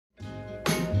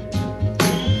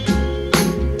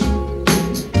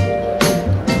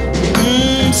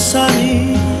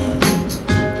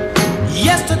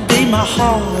my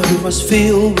heart was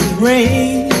filled with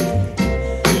rain.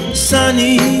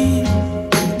 Sunny,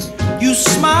 you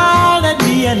smiled at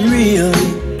me and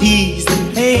really eased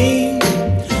the pain.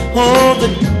 Oh,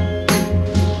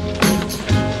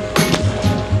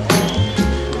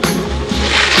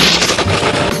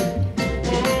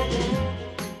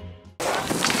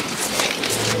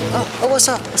 Oh, what's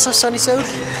up? What's up, Sunny Sode?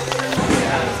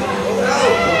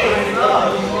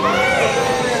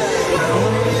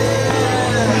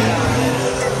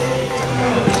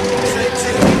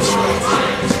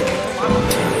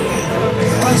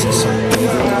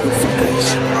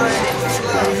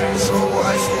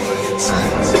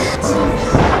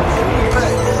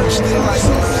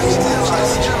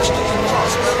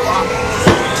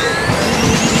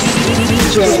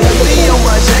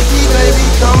 Baby,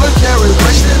 dollar carry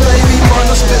bracelet, baby,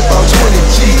 wanna spend about 20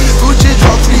 G's. Gucci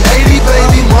drop 380,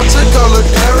 baby, multicolor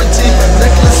clarity. My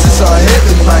necklaces are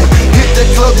heavy, man. Hit the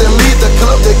club, then leave the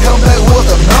club, they come back with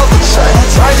another chain.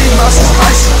 Mighty Mouse is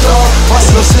icy, dog. My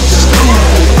stuff shit is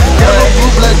stupid. Yellow,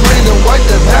 blue, black, green, and white,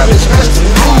 the damage match the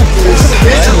blueprints.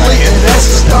 Italy and that's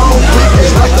a stone, quick,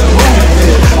 it's like the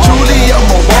movement. Julie, I'm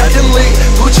a walking link.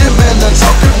 Gucci man, I'm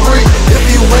talking free. If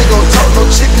you ain't gon' talk no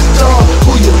chicken, dog,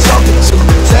 who you talking to?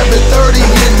 7:30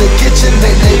 in the kitchen,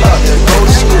 they about to go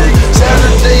to school.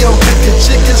 Saturday I'm cooking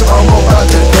chickens, I'm about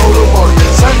to go to work.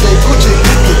 Sunday Gucci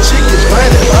cooking chickens,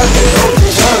 man, about to go to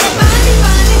church.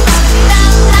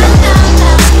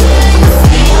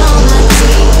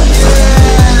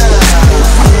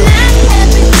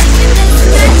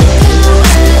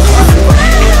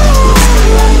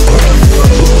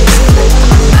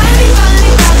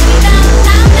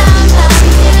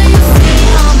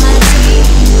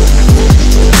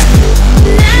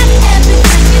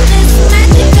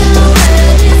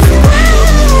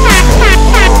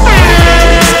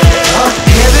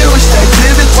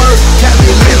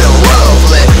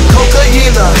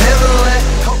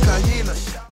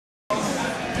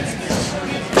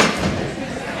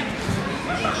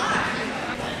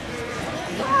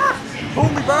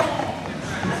 Hold me, bro.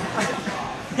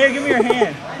 Here, give me your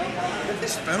hand. Get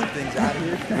this phone thing's out of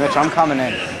here. Mitch, I'm coming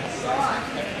in.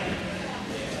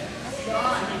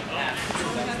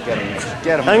 Get him, Mitch.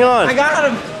 Get him. Hang on. I got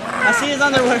him. I see his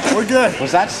underwear. We're good.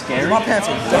 Was that scary? My pants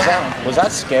are down. Was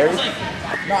that scary?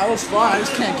 No, it was fun. I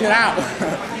just can't get out.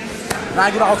 Now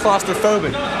I get all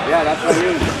claustrophobic. Yeah, that's what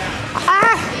it is.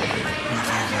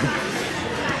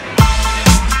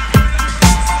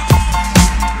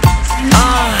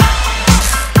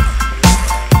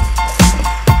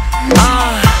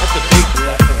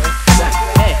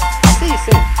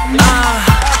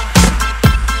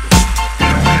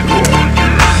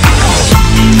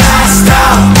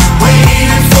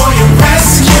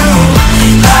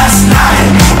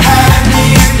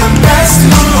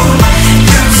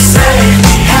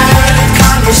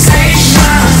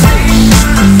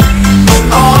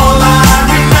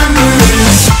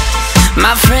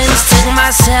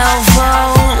 Cell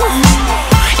phone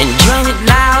and join it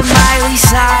loud, Miley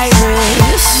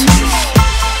Cyrus.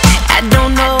 I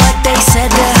don't know what they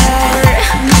said to her.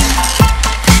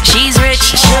 She's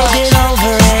rich, she'll get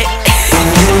over it.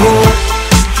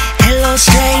 Hello,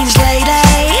 strange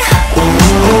lady.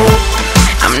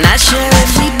 I'm not sure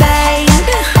if we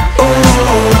banged.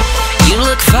 You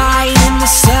look fine in the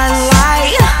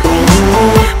sunlight,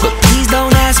 but please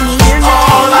don't ask me your name.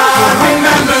 All I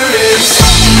remember is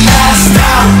passed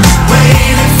out,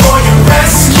 waiting for your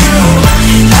rescue.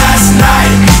 Last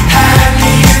night had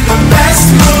me in the best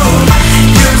mood.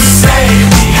 You say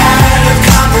we had a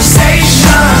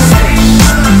conversation,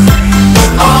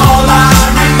 but all I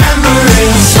remember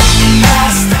is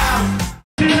passed out.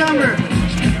 Number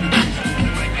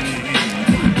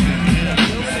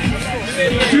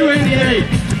 288.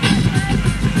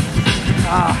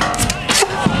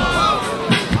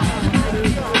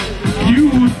 You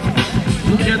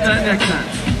will get that next time.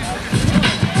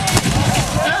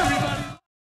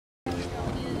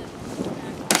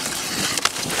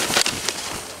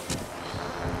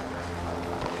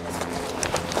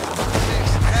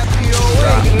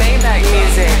 Maybach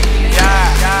music.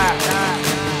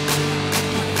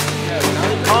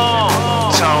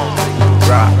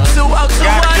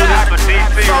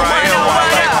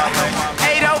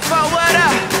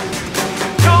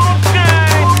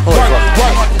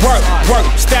 Work,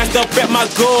 stashed up at my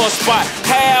good spot.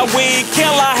 Had weed,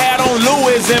 killer had on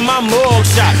Louis in my mug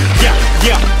shot.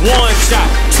 Yeah, 1 shot,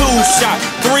 2 shot,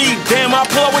 3. Damn, I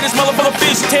pull up with this motherfucker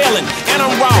fish tailing, and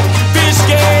I'm raw. Fish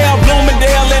scale,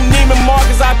 Bloomingdale and Neiman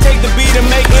Marcus. I take the beat and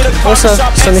make it a What's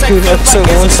up, Sunny Crew episode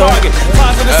 1, sir?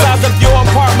 Positive size of your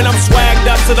apartment, I'm swagged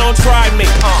up, so don't try me.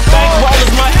 Bankroll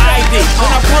is my ID. When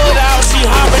I pull it out, she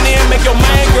hopping in, make your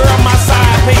main girl my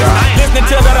side piece. Listening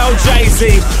to that old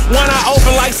Jay-Z. One eye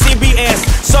open like CBS.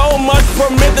 So much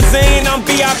promethazine, I'm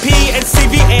VIP at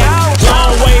CVS.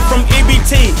 Long way from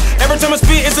EBT. Every time I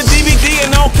spit, it's a DVD,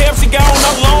 and I don't care if she got on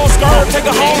a long skirt. Take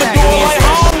her home and do it like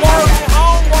homework.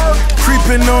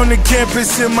 Creeping on the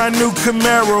campus in my new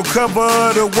Camaro, cover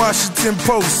of the Washington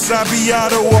Post,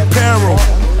 Sabiato apparel,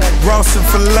 Ross and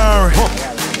Lauren,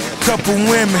 couple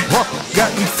women,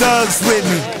 got them thugs with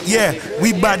me, yeah,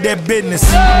 we bout that business,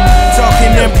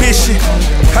 talking ambition,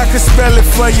 I can spell it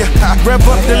for you, rev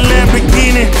up the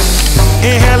Lamborghini,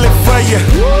 inhale it for you,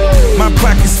 my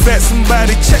pockets fat,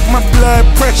 somebody check my blood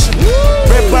pressure,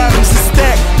 red bottoms are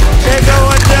stacked, there go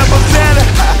a double better,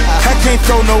 I can't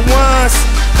throw no ones,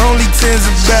 only 10s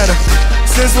are better.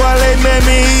 Since Wale met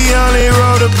me, he only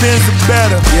rode a Benz or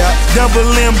better. Double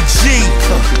MG,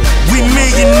 we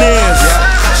millionaires.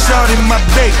 Shorty my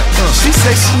babe, she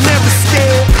say she never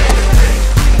scared.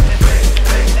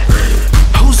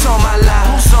 Who's on my line?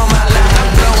 Who's on my line?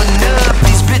 I'm blowing up,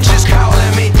 these bitches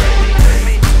calling me.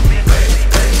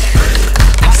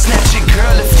 I'll snatch your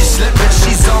girl if you slippin'.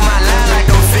 She's on my line like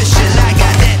I'm fishing. I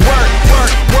got that work,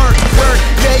 work, work, work.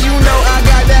 Yeah, you know I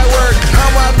got that work.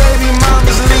 I'm why baby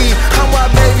mamas leave. I'm why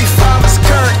baby fathers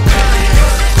Kirk.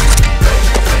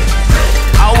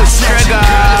 I was trigger.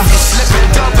 Slippin'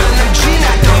 double MG,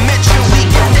 not gonna admit you. We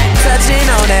got that. Touching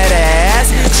on that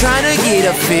ass, trying to get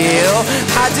a feel.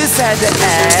 I just had to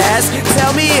ask,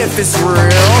 tell me if it's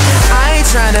real. I ain't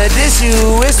trying to diss you,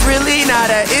 it's really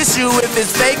not an issue. If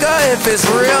it's fake or if it's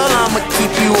real, I'ma keep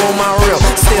you on my real.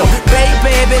 Still,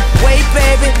 baby, wait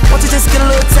baby, won't you just get a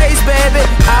little taste, baby?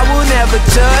 I will never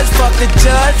judge, fuck the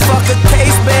judge, fuck a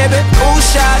case, baby. Ooh,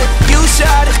 shot it, you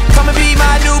shot it, come and be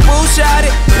my new boo, shot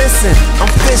it. Listen,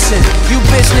 I'm fishing, you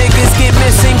bitch niggas get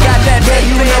missing, got that baby.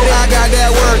 You know I got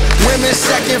that work, women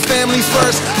second, family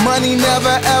first. Money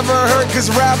never ever hurt, cause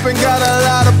rapping got a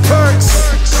lot of perks.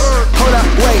 Hold up,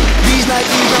 wait, these Nikes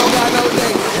don't got no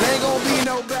date. It ain't gonna be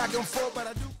no back and forth, but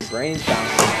I do. Brains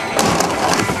bouncing.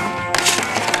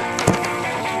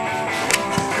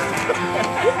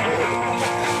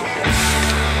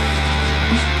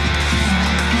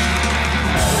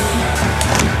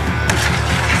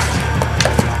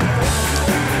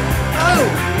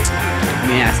 Let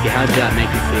me ask you, how did that make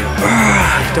you feel? I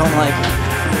don't like it.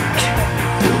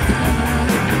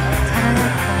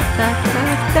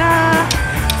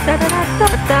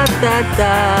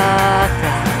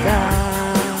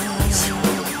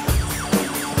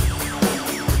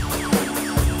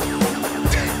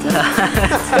 I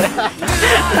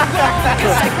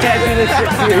can't do this shit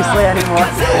seriously anymore.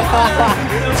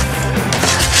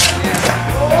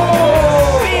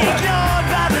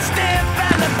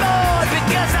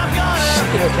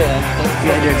 You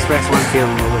had to express one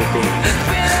feeling, what would it be?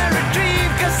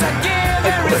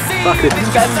 Fuck it.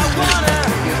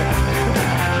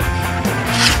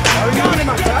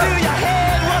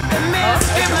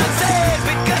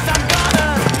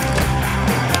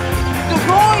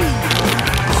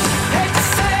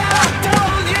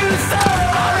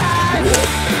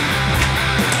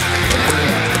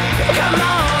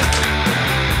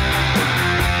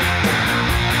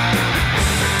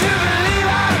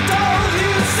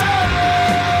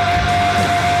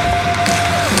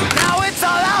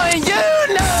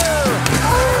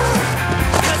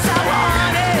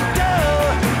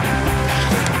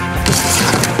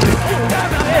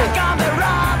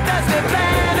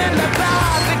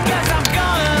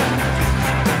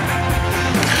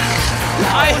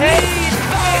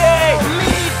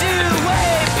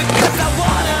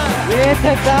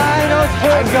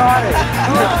 I got it.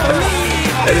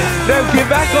 No, get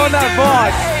back on that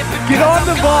box. Get on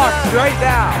the box right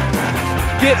now.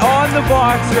 Get on the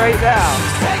box right now.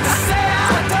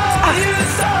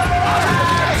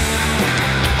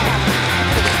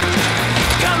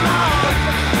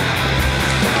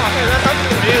 That happened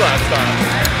to me last time.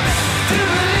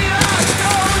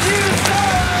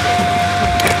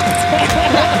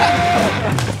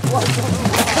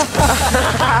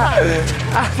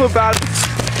 I'm about to...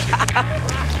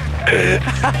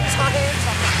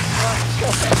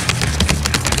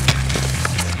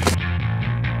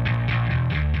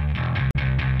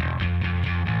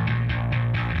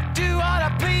 Do all I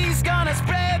please, gonna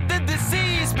spread the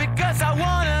disease because I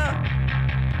wanna.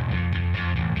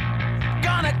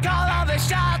 Gonna call all the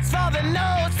shots for the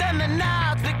notes and the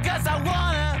nods.